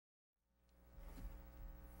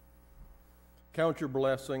Count your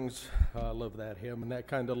blessings. I love that hymn, and that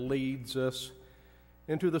kind of leads us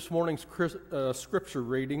into this morning's scripture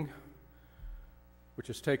reading, which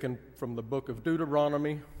is taken from the book of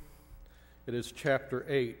Deuteronomy. It is chapter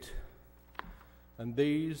 8, and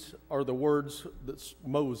these are the words that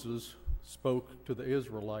Moses spoke to the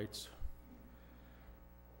Israelites.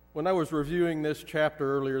 When I was reviewing this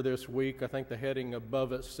chapter earlier this week, I think the heading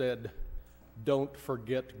above it said, "Don't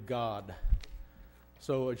forget God."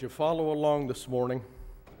 So as you follow along this morning,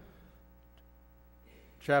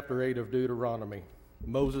 chapter 8 of Deuteronomy,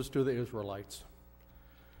 Moses to the Israelites.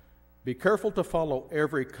 Be careful to follow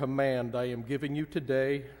every command I am giving you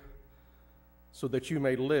today, so that you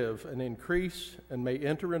may live and increase and may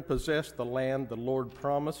enter and possess the land the Lord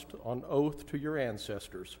promised on oath to your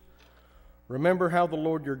ancestors. Remember how the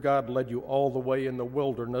Lord your God led you all the way in the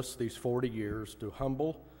wilderness these 40 years to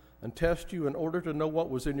humble and test you in order to know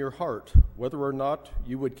what was in your heart, whether or not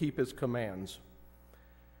you would keep his commands.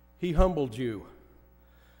 He humbled you,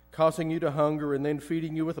 causing you to hunger and then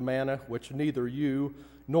feeding you with manna, which neither you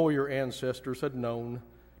nor your ancestors had known,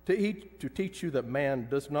 to teach you that man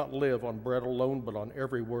does not live on bread alone, but on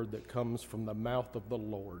every word that comes from the mouth of the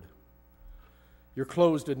Lord. Your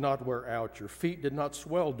clothes did not wear out, your feet did not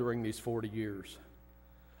swell during these 40 years.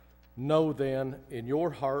 Know then in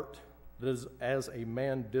your heart that as a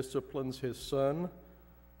man disciplines his son,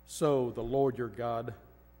 so the Lord your God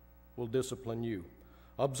will discipline you.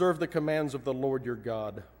 Observe the commands of the Lord your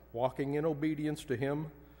God, walking in obedience to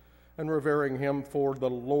him and revering him, for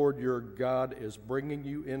the Lord your God is bringing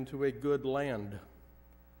you into a good land,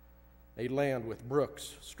 a land with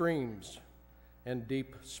brooks, streams, and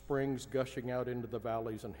deep springs gushing out into the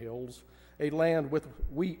valleys and hills, a land with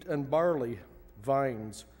wheat and barley,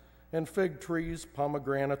 vines, and fig trees,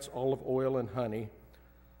 pomegranates, olive oil, and honey,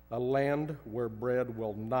 a land where bread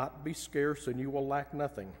will not be scarce and you will lack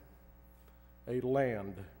nothing, a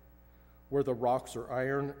land where the rocks are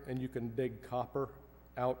iron and you can dig copper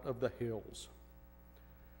out of the hills.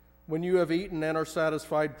 When you have eaten and are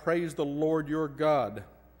satisfied, praise the Lord your God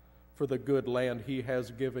for the good land he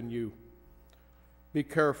has given you. Be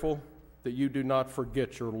careful that you do not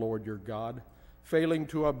forget your Lord your God, failing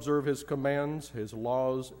to observe his commands, his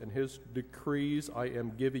laws, and his decrees I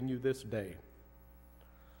am giving you this day.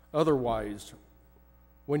 Otherwise,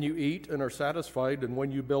 when you eat and are satisfied, and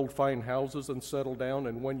when you build fine houses and settle down,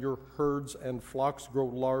 and when your herds and flocks grow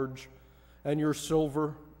large, and your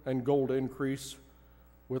silver and gold increase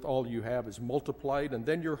with all you have is multiplied, and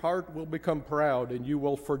then your heart will become proud, and you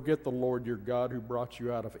will forget the Lord your God who brought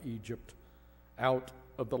you out of Egypt, out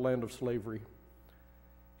of the land of slavery.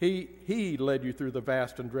 He led you through the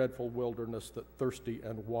vast and dreadful wilderness, that thirsty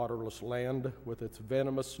and waterless land with its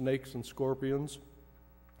venomous snakes and scorpions.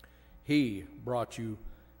 He brought you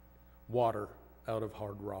water out of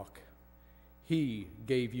hard rock. He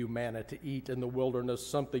gave you manna to eat in the wilderness,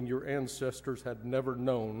 something your ancestors had never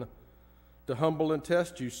known, to humble and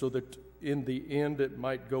test you so that in the end it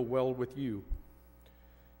might go well with you.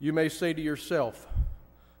 You may say to yourself,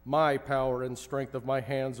 my power and strength of my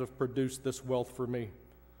hands have produced this wealth for me.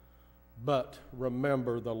 But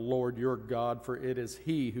remember the Lord your God, for it is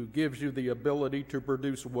he who gives you the ability to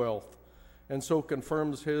produce wealth, and so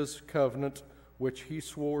confirms his covenant which he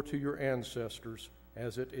swore to your ancestors,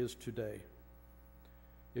 as it is today.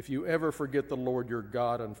 If you ever forget the Lord your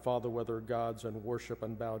God and follow other gods and worship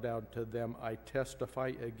and bow down to them, I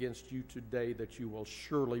testify against you today that you will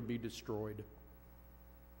surely be destroyed.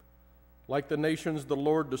 Like the nations the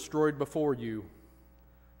Lord destroyed before you,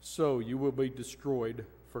 so you will be destroyed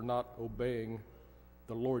for not obeying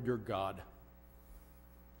the Lord your God.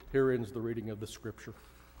 Here ends the reading of the scripture.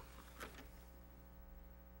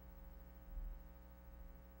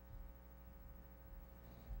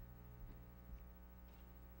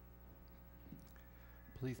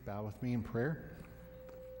 Please bow with me in prayer.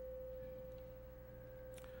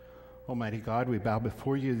 Almighty God, we bow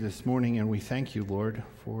before you this morning and we thank you, Lord,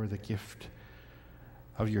 for the gift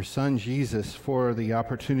of your Son, Jesus, for the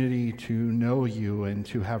opportunity to know you and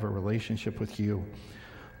to have a relationship with you.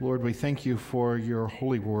 Lord, we thank you for your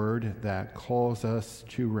holy word that calls us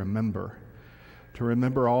to remember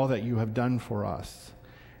all that you have done for us,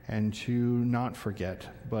 and to not forget,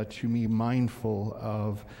 but to be mindful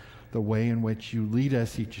of the way in which you lead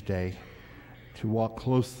us each day, to walk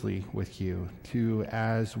closely with you, to,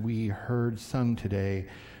 as we heard sung today,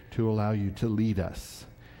 to allow you to lead us.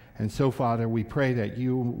 And so, Father, we pray that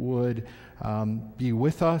you would be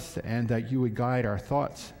with us and that you would guide our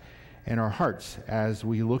thoughts and our hearts as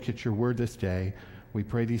we look at your word this day. We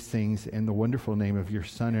pray these things in the wonderful name of your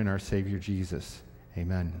Son and our Savior, Jesus.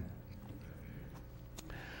 Amen.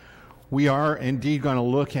 We are indeed going to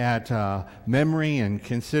look at memory and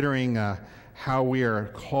considering how we are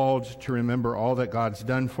called to remember all that God's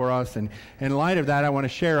done for us. And in light of that, I want to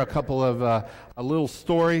share a couple of little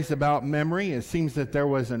stories about memory. It seems that there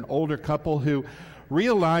was an older couple who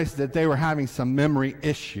realized that they were having some memory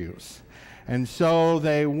issues. And so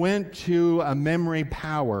they went to a memory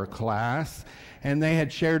power class, and they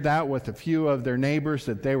had shared that with a few of their neighbors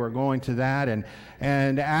that they were going to that.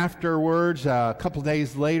 And afterwards, a couple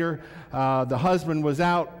days later, the husband was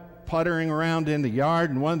out puttering around in the yard,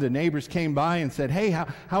 and one of the neighbors came by and said, "Hey,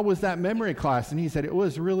 how was that memory class?" And he said, "It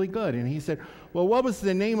was really good." And he said, "Well, what was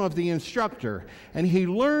the name of the instructor?" And he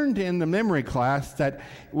learned in the memory class that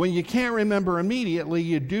when you can't remember immediately,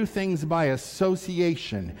 you do things by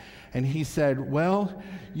association. And he said, "Well,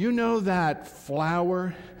 you know that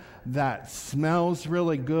flower that smells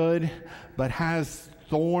really good but has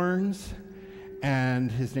thorns?" And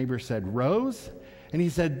his neighbor said, "Rose?" And he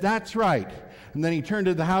said, "That's right." And then he turned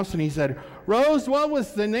to the house and he said, "Rose, what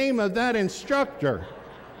was the name of that instructor?"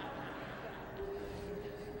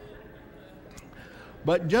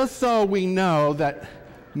 But just so we know that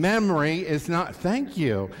memory is not, thank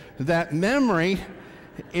you, that memory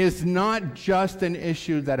is not just an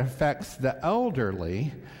issue that affects the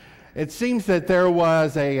elderly. It seems that there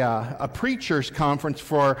was a preachers' conference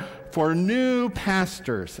for new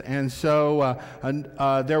pastors, and so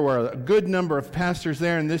there were a good number of pastors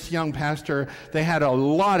there, and this young pastor, they had a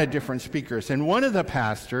lot of different speakers. And one of the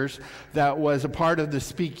pastors that was a part of the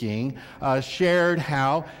speaking shared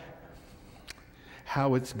how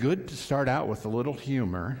it's good to start out with a little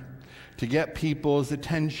humor to get people's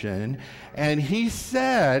attention. And he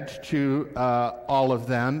said to all of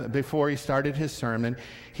them before he started his sermon,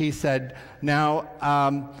 he said,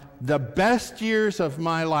 "Now, the best years of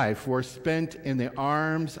my life were spent in the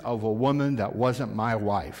arms of a woman that wasn't my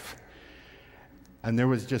wife." And there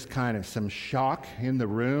was just kind of some shock in the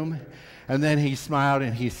room. And then he smiled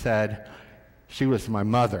and he said, "She was my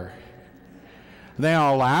mother." They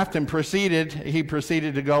all laughed and he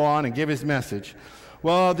proceeded to go on and give his message.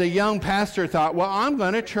 Well, the young pastor thought, well, I'm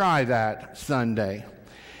going to try that Sunday.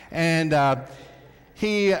 And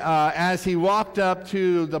as he walked up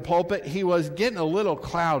to the pulpit, he was getting a little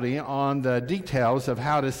cloudy on the details of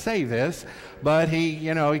how to say this. But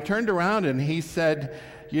he turned around and he said,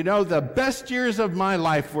 "The best years of my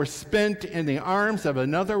life were spent in the arms of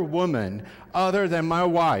another woman other than my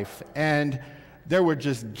wife." And there were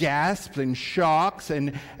just gasps and shocks,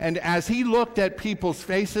 and as he looked at people's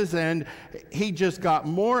faces, and he just got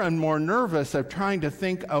more and more nervous of trying to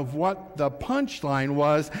think of what the punchline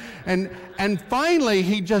was, and finally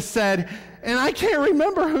he just said, "And I can't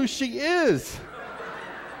remember who she is."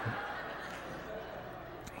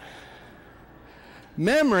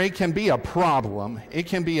 Memory can be a problem. It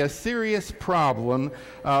can be a serious problem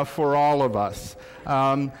for all of us.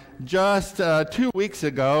 Just 2 weeks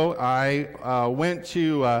ago, I went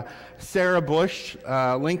to Sarah Bush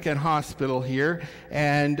Lincoln Hospital here,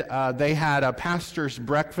 and they had a pastor's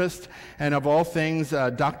breakfast, and of all things,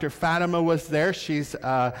 Dr. Fatima was there. She's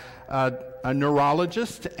a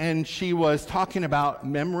neurologist, and she was talking about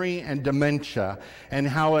memory and dementia and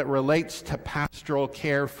how it relates to pastoral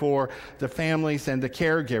care for the families and the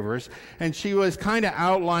caregivers. And she was kind of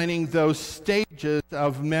outlining those stages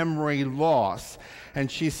of memory loss. And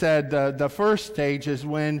she said the first stage is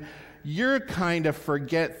when you kind of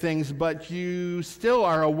forget things, but you still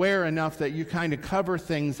are aware enough that you kind of cover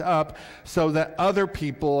things up so that other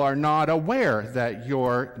people are not aware that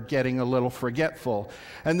you're getting a little forgetful.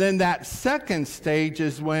 And then that second stage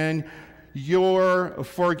is when you're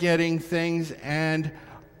forgetting things and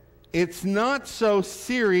it's not so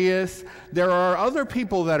serious. There are other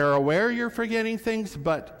people that are aware you're forgetting things,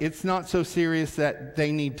 but it's not so serious that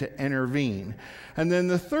they need to intervene. And then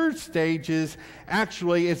the third stage is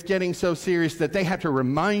actually it's getting so serious that they have to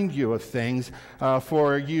remind you of things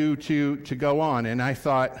for you to go on. And I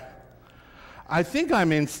thought, I think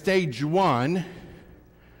I'm in stage 1,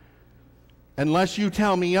 unless you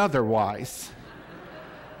tell me otherwise.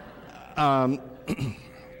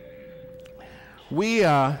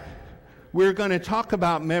 We're going to talk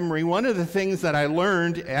about memory. One of the things that I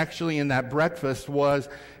learned actually in that breakfast was,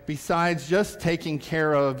 besides just taking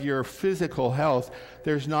care of your physical health,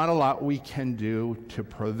 there's not a lot we can do to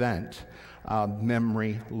prevent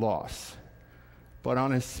memory loss. But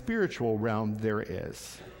on a spiritual realm, there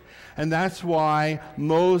is. And that's why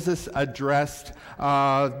Moses addressed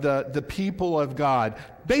the people of God.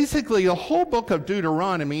 Basically, the whole book of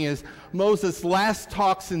Deuteronomy is Moses' last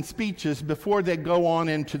talks and speeches before they go on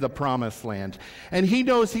into the promised land. And he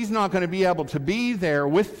knows he's not going to be able to be there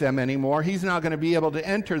with them anymore. He's not going to be able to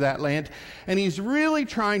enter that land. And he's really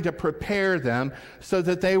trying to prepare them so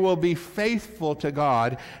that they will be faithful to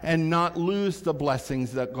God and not lose the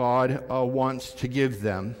blessings that God wants to give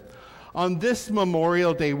them. On this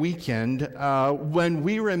Memorial Day weekend, when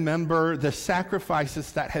we remember the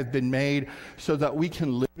sacrifices that have been made so that we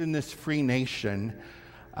can live in this free nation,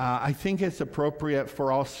 I think it's appropriate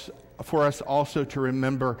for us also to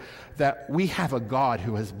remember that we have a God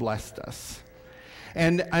who has blessed us.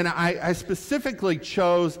 And I specifically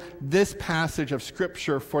chose this passage of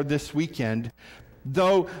Scripture for this weekend,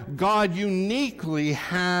 though God uniquely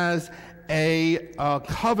has a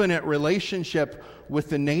covenant relationship with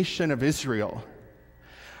the nation of Israel.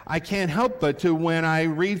 I can't help but to, when I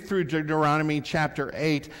read through Deuteronomy chapter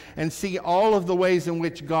 8 and see all of the ways in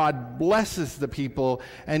which God blesses the people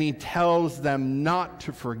and he tells them not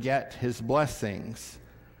to forget his blessings,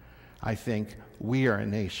 I think we are a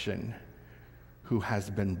nation who has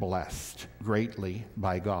been blessed greatly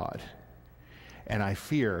by God. And I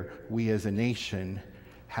fear we as a nation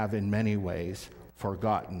have in many ways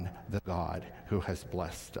forgotten the God who has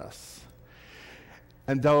blessed us.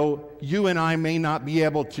 And though you and I may not be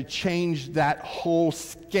able to change that whole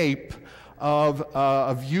scape of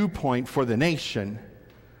a viewpoint for the nation,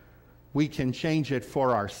 we can change it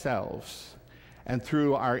for ourselves. And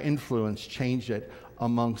through our influence, change it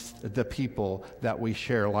amongst the people that we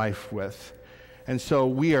share life with. And so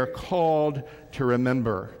we are called to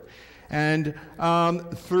remember. And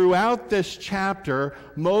throughout this chapter,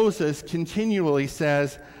 Moses continually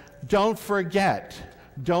says, don't forget.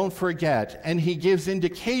 Don't forget. And he gives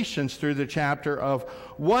indications through the chapter of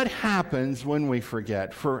what happens when we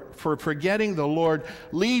forget. For forgetting the Lord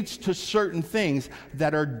leads to certain things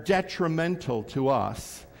that are detrimental to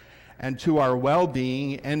us and to our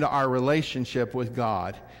well-being and our relationship with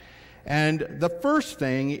God. And the first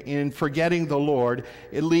thing in forgetting the Lord,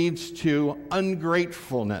 it leads to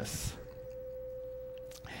ungratefulness.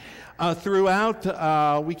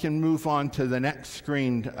 Throughout, we can move on to the next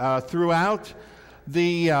screen. Throughout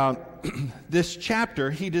this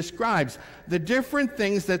chapter, he describes the different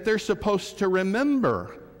things that they're supposed to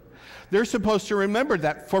remember. They're supposed to remember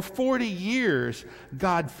that for 40 years,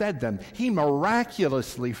 God fed them. He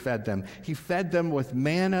miraculously fed them. He fed them with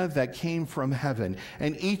manna that came from heaven.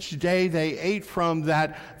 And each day they ate from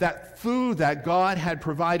that food that God had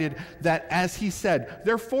provided that, as he said,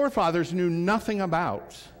 their forefathers knew nothing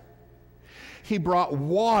about. He brought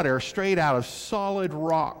water straight out of solid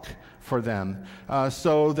rock for them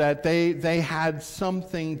so that they had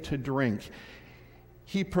something to drink.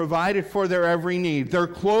 He provided for their every need. Their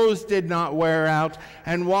clothes did not wear out.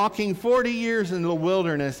 And walking 40 years in the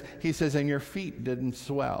wilderness, he says, and your feet didn't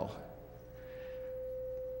swell.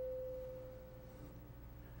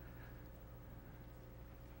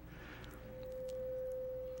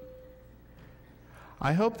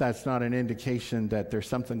 I hope that's not an indication that there's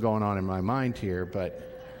something going on in my mind here, but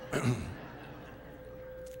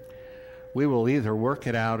we will either work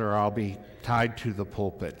it out or I'll be tied to the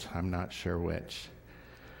pulpit. I'm not sure which.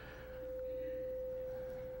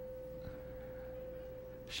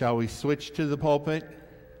 Shall we switch to the pulpit?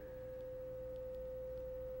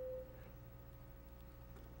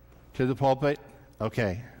 To the pulpit?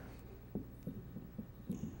 Okay.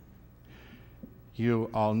 You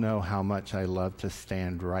all know how much I love to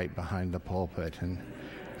stand right behind the pulpit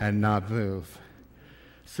and not move.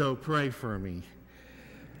 So pray for me.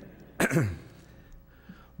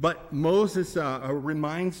 But Moses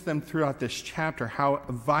reminds them throughout this chapter how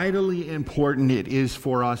vitally important it is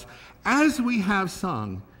for us, as we have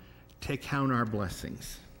sung, to count our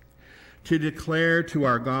blessings, to declare to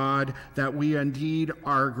our God that we indeed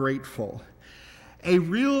are grateful. A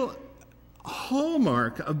real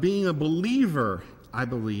hallmark of being a believer, I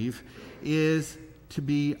believe, is to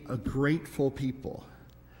be a grateful people,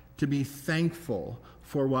 to be thankful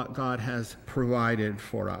for what God has provided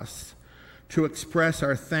for us, to express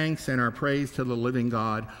our thanks and our praise to the living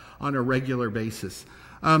God on a regular basis.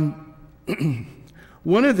 One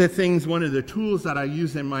of the tools that I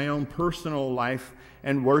use in my own personal life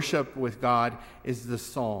and worship with God is the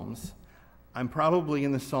Psalms. I'm probably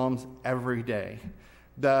in the Psalms every day.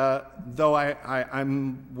 Though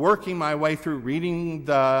I'm working my way through reading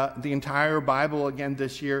the entire Bible again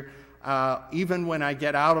this year, even when I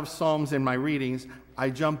get out of Psalms in my readings, I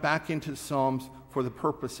jump back into Psalms for the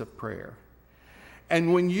purpose of prayer.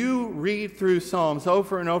 And when you read through Psalms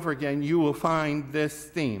over and over again, you will find this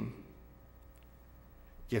theme.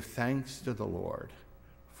 Give thanks to the Lord,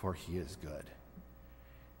 for he is good.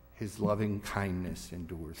 His loving kindness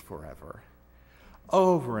endures forever.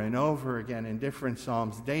 Over and over again in different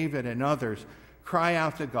Psalms, David and others cry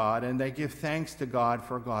out to God, and they give thanks to God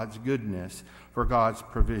for God's goodness, for God's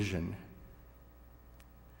provision.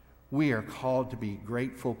 We are called to be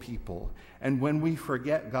grateful people. And when we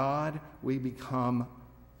forget God, we become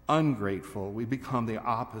ungrateful. We become the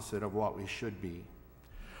opposite of what we should be.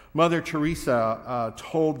 Mother Teresa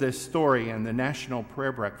told this story in the National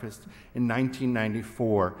Prayer Breakfast in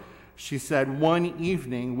 1994. She said, one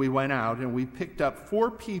evening we went out and we picked up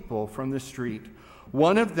 4 people from the street.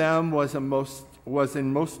 One of them was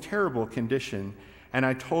in most terrible condition, and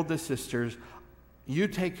I told the sisters, you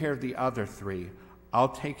take care of the other 3. I'll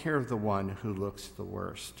take care of the one who looks the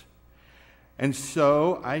worst. And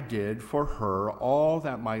so I did for her all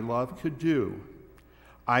that my love could do.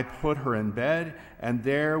 I put her in bed, and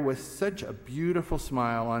there, with such a beautiful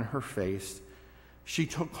smile on her face, she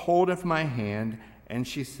took hold of my hand, and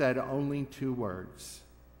she said only 2 words,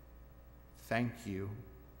 "Thank you."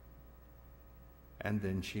 And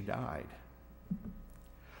then she died.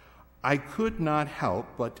 I could not help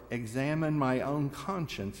but examine my own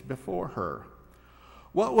conscience before her.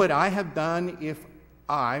 What would I have done if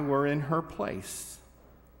I were in her place?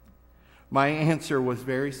 My answer was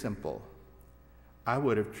very simple. I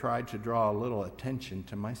would have tried to draw a little attention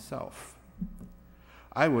to myself.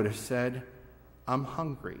 I would have said, I'm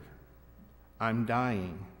hungry, I'm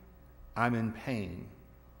dying, I'm in pain,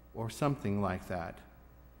 or something like that.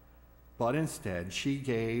 But instead, she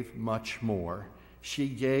gave much more. She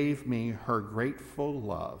gave me her grateful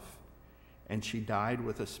love, and she died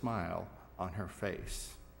with a smile on her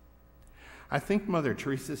face. I think Mother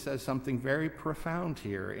Teresa says something very profound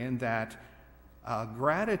here in that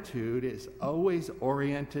gratitude is always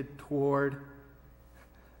oriented toward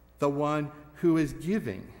the one who is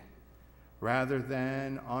giving rather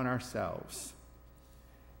than on ourselves.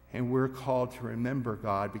 And we're called to remember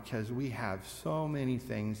God because we have so many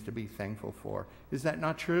things to be thankful for. Is that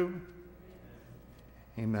not true?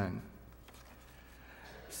 Amen.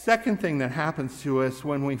 Second thing that happens to us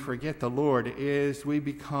when we forget the Lord is we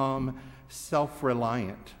become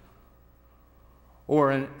self-reliant.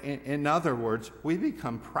 Or in other words, we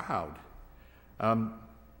become proud. Oh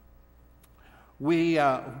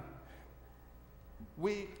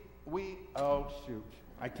shoot,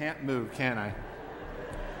 I can't move, can I?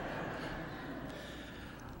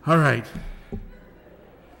 All right.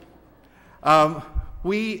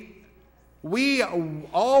 We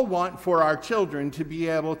all want for our children to be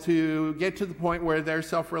able to get to the point where they're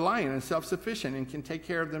self-reliant and self-sufficient and can take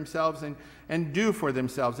care of themselves and do for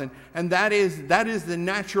themselves. And that is the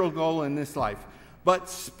natural goal in this life. But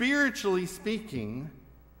spiritually speaking,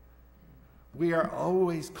 we are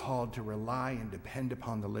always called to rely and depend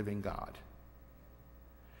upon the living God.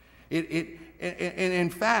 And in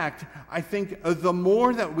fact, I think the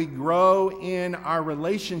more that we grow in our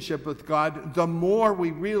relationship with God, the more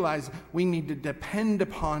we realize we need to depend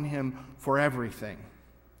upon Him for everything.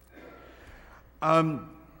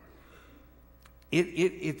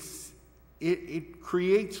 It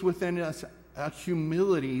creates within us a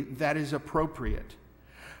humility that is appropriate.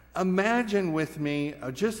 Imagine with me,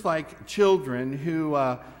 just like children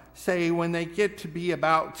who say when they get to be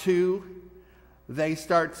about 2, they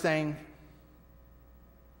start saying,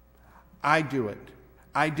 I do it.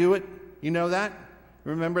 I do it. You know that?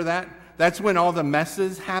 Remember that? That's when all the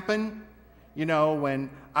messes happen. You know, when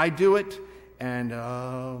I do it, and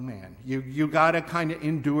oh man, you got to kind of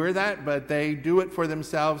endure that, but they do it for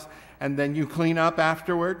themselves, and then you clean up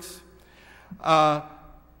afterwards.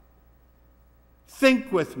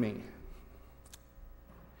 Think with me.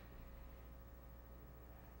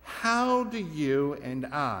 How do you and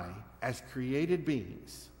I, as created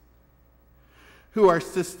beings, who are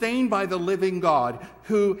sustained by the living God,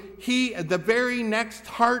 who the very next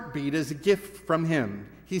heartbeat is a gift from Him.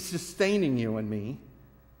 He's sustaining you and me.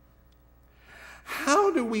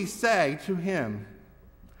 How do we say to Him,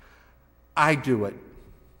 I do it.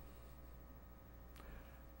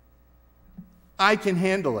 I can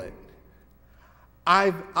handle it.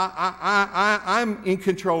 I'm in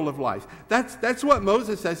control of life. That's what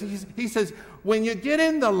Moses says. He says, when you get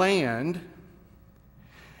in the land,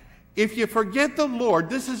 if you forget the Lord,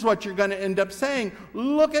 this is what you're going to end up saying.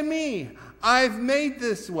 Look at me. I've made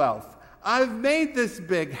this wealth. I've made this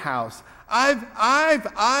big house. I've.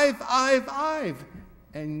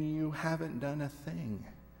 And you haven't done a thing.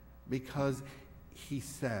 Because He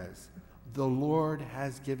says, the Lord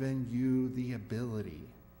has given you the ability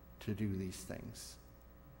to do these things.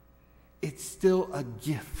 It's still a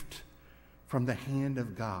gift from the hand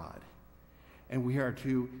of God. and we are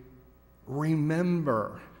to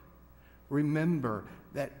remember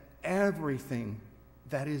that everything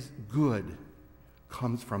that is good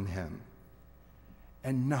comes from him,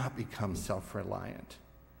 and not become self-reliant.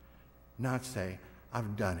 Not say,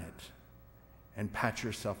 I've done it, and pat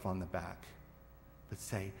yourself on the back, but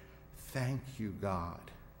say, thank you, God,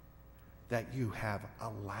 that you have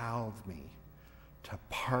allowed me to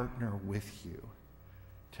partner with you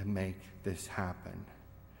to make this happen.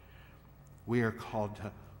 We are called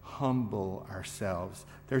to humble ourselves.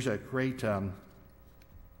 There's a great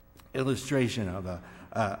illustration of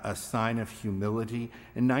a sign of humility.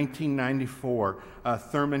 In 1994,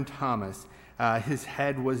 Thurman Thomas, his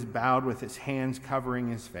head was bowed with his hands covering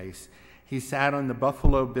his face. He sat on the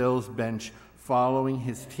Buffalo Bills bench following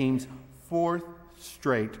his team's 4th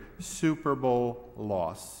straight Super Bowl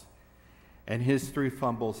loss. And his 3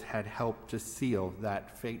 fumbles had helped to seal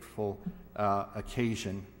that fateful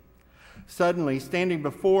occasion. Suddenly, standing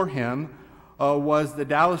before him was the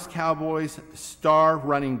Dallas Cowboys' star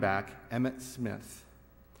running back, Emmitt Smith.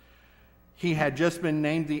 He had just been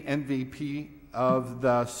named the MVP of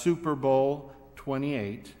the Super Bowl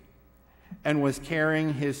 28 and was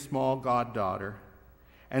carrying his small goddaughter.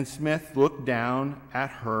 And Smith looked down at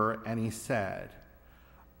her and he said,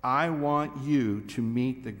 I want you to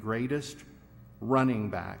meet the greatest running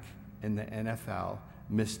back in the NFL,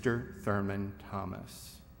 Mr. Thurman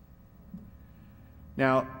Thomas.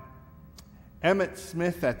 Now, Emmitt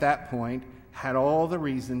Smith at that point had all the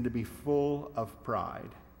reason to be full of pride.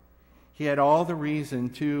 He had all the reason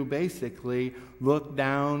to basically look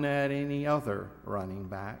down at any other running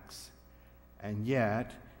backs. And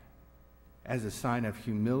yet, as a sign of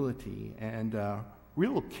humility and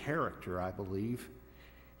real character, I believe,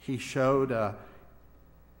 he showed that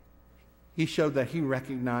he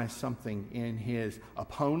recognized something in his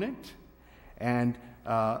opponent and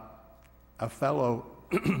a fellow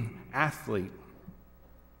athlete.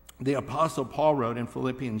 The Apostle Paul wrote in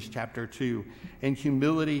Philippians chapter 2, in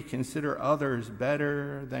humility consider others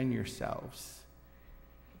better than yourselves.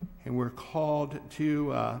 And we're called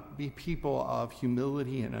to be people of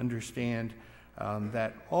humility and understand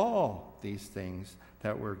that all these things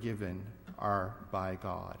that we're given are by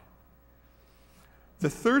God. The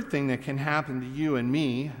third thing that can happen to you and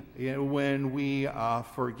me when we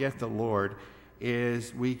forget the Lord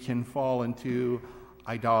is we can fall into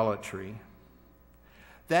idolatry.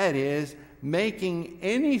 That is, making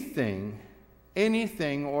anything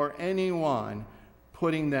or anyone,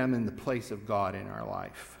 putting them in the place of God in our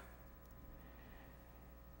life.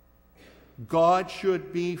 God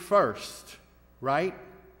should be first, right?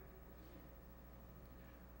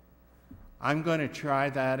 I'm going to try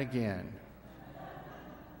that again.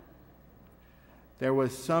 There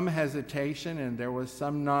was some hesitation and there was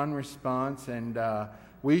some non-response, and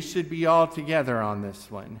we should be all together on this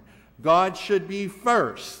one. God should be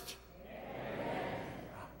first. Amen.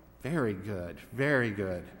 Very good, very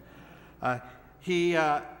good.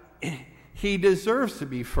 He deserves to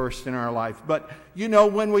be first in our life. But,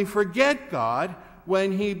 when we forget God,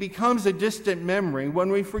 when he becomes a distant memory,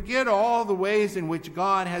 when we forget all the ways in which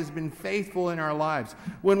God has been faithful in our lives,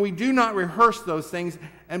 when we do not rehearse those things,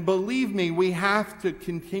 and believe me, we have to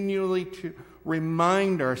continually to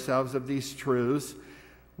remind ourselves of these truths.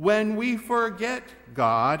 When we forget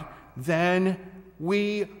God, then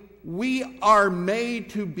we are made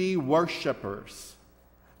to be worshipers.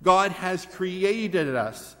 God has created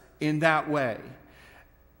us in that way.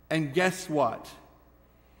 And guess what?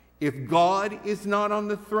 If God is not on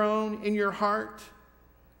the throne in your heart,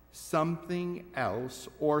 something else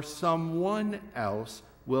or someone else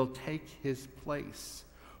will take his place.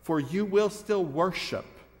 For you will still worship.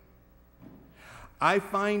 I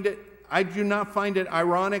do not find it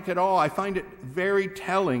ironic at all. I find it very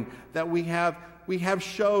telling that we have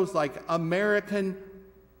shows like American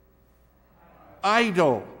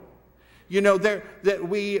Idol. That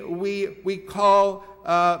we call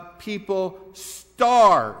people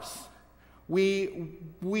stars.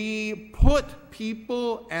 We put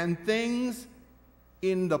people and things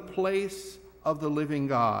in the place of the living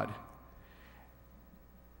God.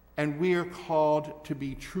 And we are called to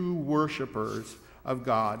be true worshipers of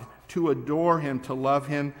God, to adore him, to love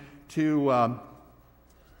him, to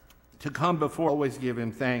come before, always give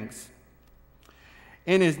him thanks.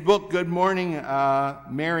 In his book, Good Morning,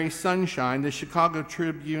 Mary Sunshine, the Chicago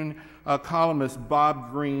Tribune columnist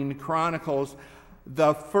Bob Greene chronicles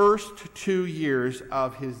the first 2 years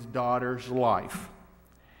of his daughter's life.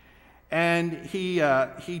 And he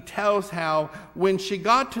tells how when she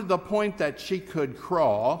got to the point that she could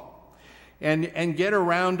crawl, and get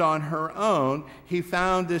around on her own, he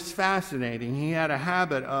found this fascinating. He had a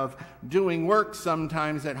habit of doing work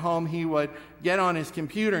sometimes at home. He would get on his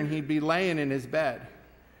computer and he'd be laying in his bed.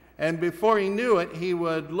 And before he knew it, he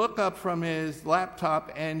would look up from his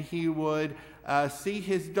laptop and he would see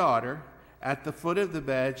his daughter at the foot of the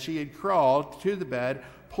bed. She had crawled to the bed,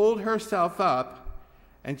 pulled herself up,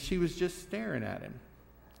 and she was just staring at him.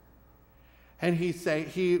 And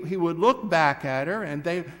he would look back at her, and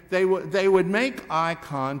they would make eye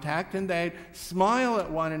contact, and they'd smile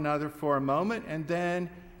at one another for a moment, and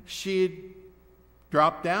then she'd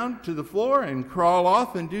drop down to the floor and crawl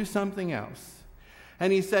off and do something else.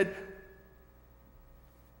 And he said,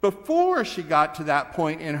 before she got to that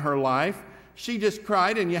point in her life, she just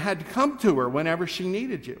cried, and you had to come to her whenever she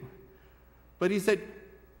needed you. But he said,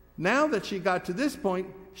 now that she got to this point,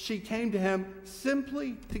 she came to him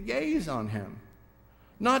simply to gaze on him.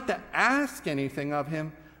 Not to ask anything of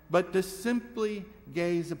him, but to simply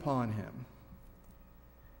gaze upon him.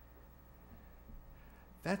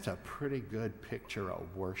 That's a pretty good picture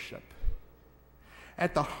of worship.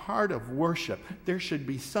 At the heart of worship, there should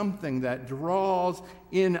be something that draws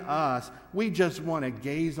in us. We just want to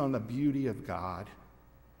gaze on the beauty of God,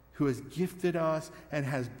 who has gifted us and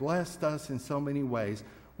has blessed us in so many ways.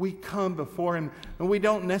 We come before him, and we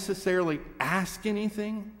don't necessarily ask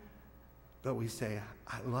anything, but we say,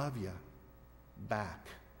 I love you back.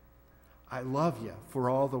 I love you for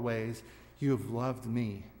all the ways you have loved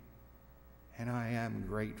me, and I am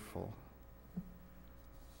grateful.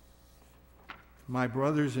 My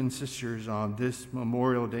brothers and sisters, on this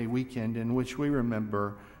Memorial Day weekend in which we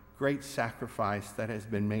remember great sacrifice that has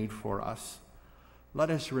been made for us, let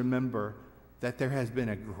us remember that there has been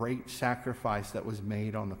a great sacrifice that was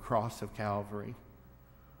made on the cross of Calvary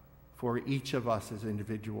for each of us as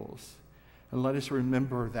individuals. And let us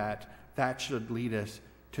remember that that should lead us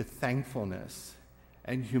to thankfulness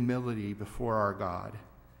and humility before our God,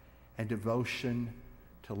 and devotion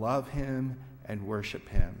to love him and worship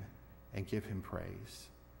him and give him praise.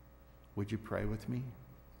 Would you pray with me?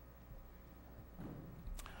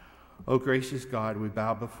 Oh, gracious God, we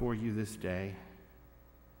bow before you this day.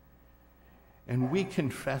 And we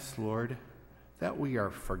confess, Lord, that we are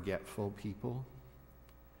forgetful people,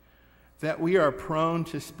 that we are prone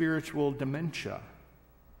to spiritual dementia,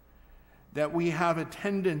 that we have a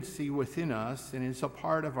tendency within us, and it's a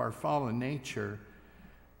part of our fallen nature,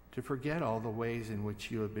 to forget all the ways in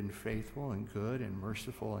which you have been faithful and good and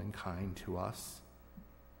merciful and kind to us.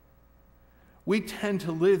 We tend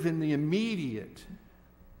to live in the immediate,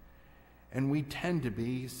 and we tend to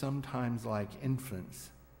be sometimes like infants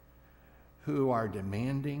who are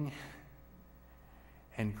demanding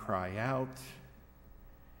and cry out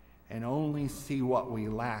and only see what we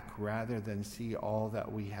lack rather than see all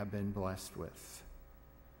that we have been blessed with.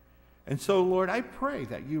 And so, Lord, I pray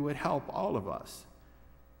that you would help all of us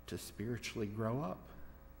to spiritually grow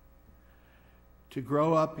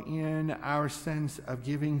up in our sense of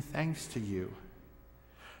giving thanks to you,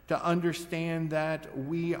 to understand that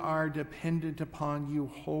we are dependent upon you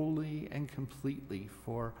wholly and completely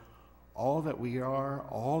for all that we are,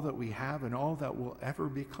 all that we have, and all that will ever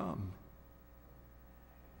become.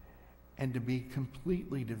 And to be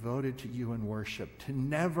completely devoted to you in worship, to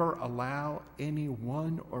never allow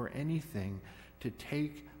anyone or anything to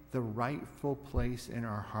take the rightful place in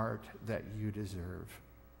our heart that you deserve,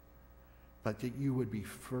 but that you would be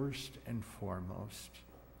first and foremost.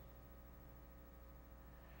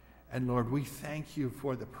 And Lord, we thank you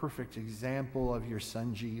for the perfect example of your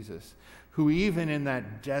Son Jesus, who even in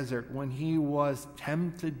that desert when he was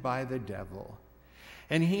tempted by the devil,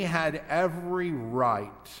 and he had every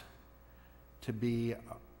right to be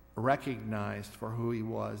recognized for who he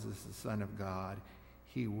was as the Son of God,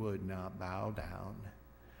 he would not bow down,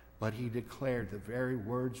 but he declared the very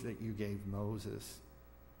words that you gave Moses,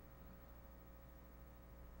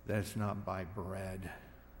 that it's not by bread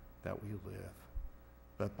that we live,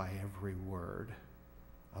 but by every word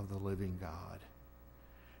of the living God.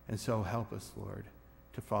 And so help us, Lord,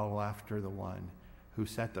 to follow after the one who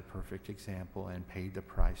set the perfect example and paid the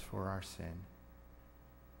price for our sin.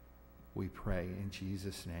 We pray in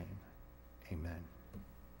Jesus' name. Amen.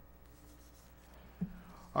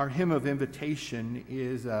 Our hymn of invitation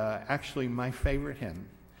is actually my favorite hymn.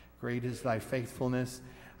 Great is thy faithfulness.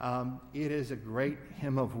 It is a great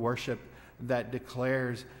hymn of worship that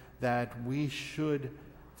declares that we should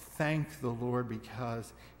thank the Lord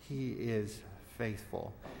because he is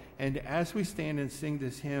faithful. And as we stand and sing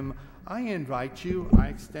this hymn, I invite you, I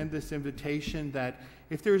extend this invitation that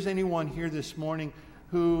if there's anyone here this morning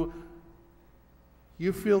who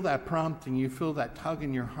you feel that prompting, you feel that tug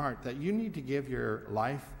in your heart that you need to give your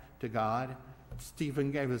life to God.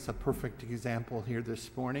 Stephen gave us a perfect example here this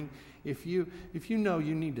morning. If you know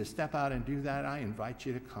you need to step out and do that, I invite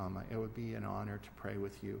you to come. It would be an honor to pray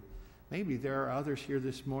with you. Maybe there are others here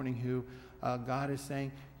this morning who God is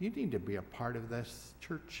saying, you need to be a part of this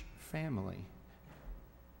church family.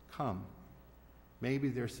 Come. Maybe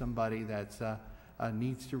there's somebody that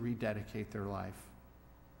needs to rededicate their life.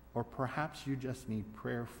 Or perhaps you just need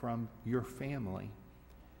prayer from your family.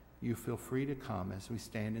 You feel free to come as we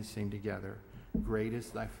stand and sing together. Great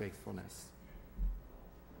is thy faithfulness.